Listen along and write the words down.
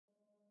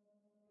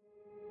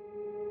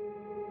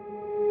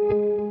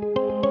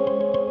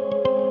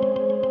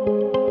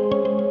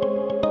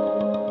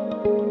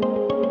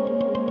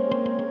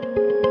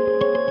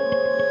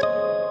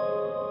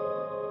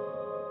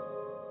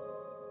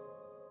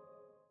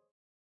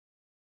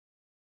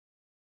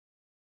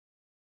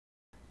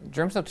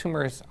Germ cell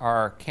tumors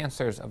are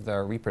cancers of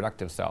the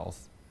reproductive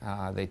cells.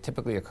 They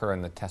typically occur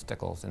in the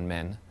testicles in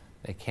men.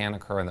 They can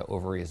occur in the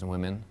ovaries in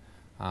women,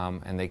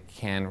 and they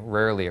can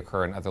rarely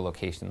occur in other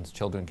locations.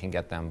 Children can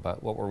get them,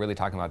 but what we're really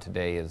talking about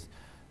today is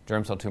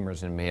germ cell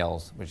tumors in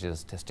males, which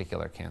is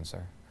testicular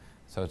cancer.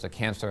 So it's a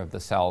cancer of the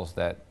cells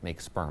that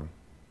make sperm.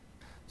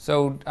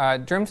 So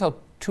germ cell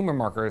tumor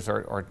markers,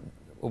 or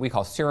what we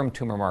call serum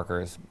tumor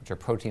markers, which are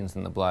proteins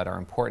in the blood, are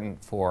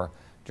important for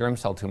germ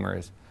cell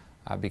tumors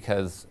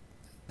because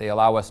they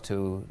allow us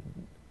to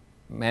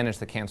manage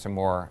the cancer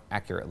more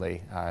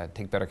accurately,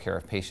 take better care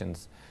of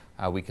patients.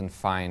 We can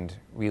find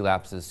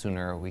relapses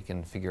sooner. We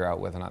can figure out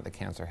whether or not the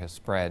cancer has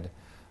spread.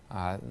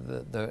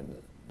 The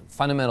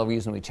fundamental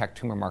reason we check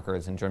tumor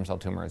markers in germ cell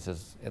tumors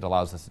is it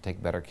allows us to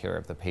take better care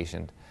of the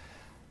patient.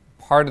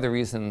 Part of the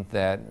reason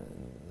that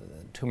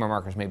tumor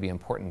markers may be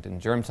important in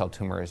germ cell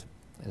tumors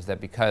is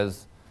that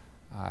because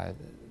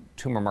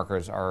tumor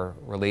markers are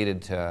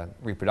related to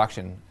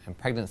reproduction and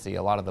pregnancy,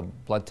 a lot of the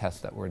blood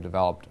tests that were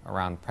developed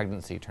around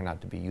pregnancy turn out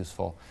to be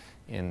useful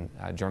in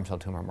germ cell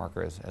tumor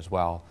markers as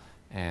well.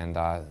 And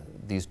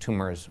these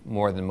tumors,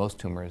 more than most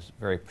tumors,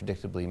 very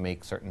predictably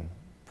make certain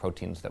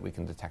proteins that we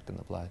can detect in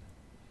the blood.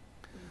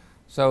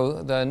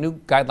 So the new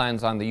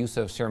guidelines on the use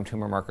of serum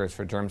tumor markers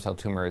for germ cell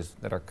tumors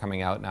that are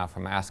coming out now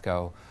from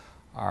ASCO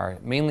are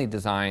mainly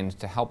designed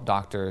to help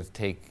doctors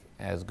take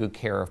as good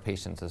care of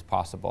patients as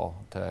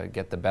possible to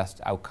get the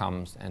best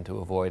outcomes and to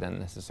avoid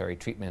unnecessary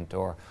treatment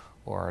or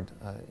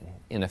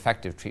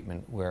ineffective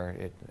treatment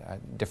where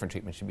different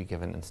treatment should be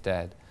given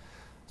instead.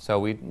 So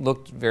we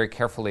looked very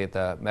carefully at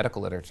the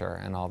medical literature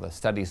and all the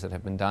studies that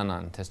have been done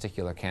on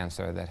testicular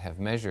cancer that have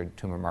measured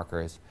tumor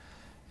markers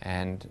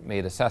and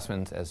made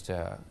assessments as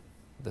to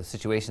the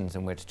situations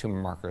in which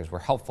tumor markers were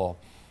helpful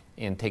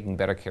in taking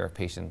better care of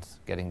patients,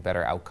 getting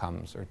better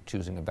outcomes, or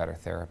choosing a better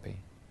therapy.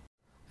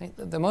 I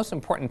think the most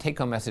important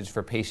take-home message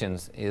for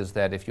patients is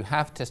that if you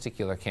have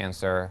testicular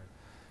cancer,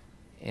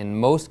 in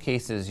most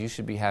cases you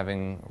should be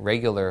having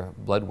regular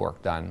blood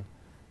work done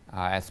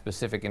at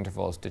specific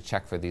intervals to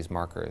check for these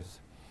markers.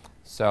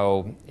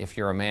 So if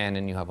you're a man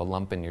and you have a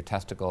lump in your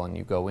testicle and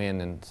you go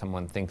in and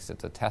someone thinks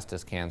it's a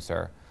testis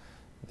cancer,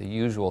 the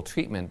usual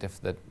treatment, if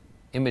the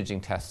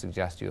imaging test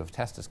suggests you have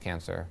testis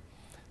cancer,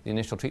 the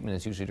initial treatment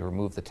is usually to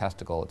remove the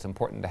testicle. It's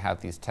important to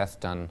have these tests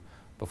done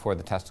before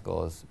the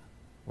testicle is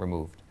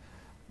removed.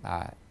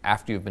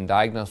 After you've been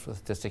diagnosed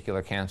with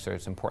testicular cancer,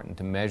 it's important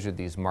to measure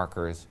these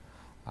markers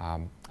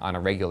on a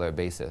regular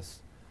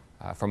basis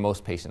for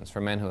most patients.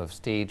 For men who have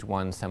stage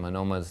 1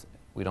 seminomas,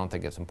 we don't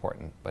think it's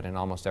important, but in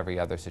almost every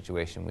other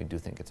situation, we do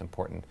think it's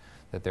important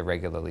that they're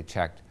regularly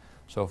checked.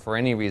 So if for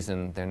any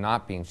reason they're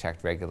not being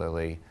checked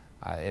regularly,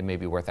 it may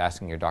be worth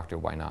asking your doctor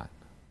why not.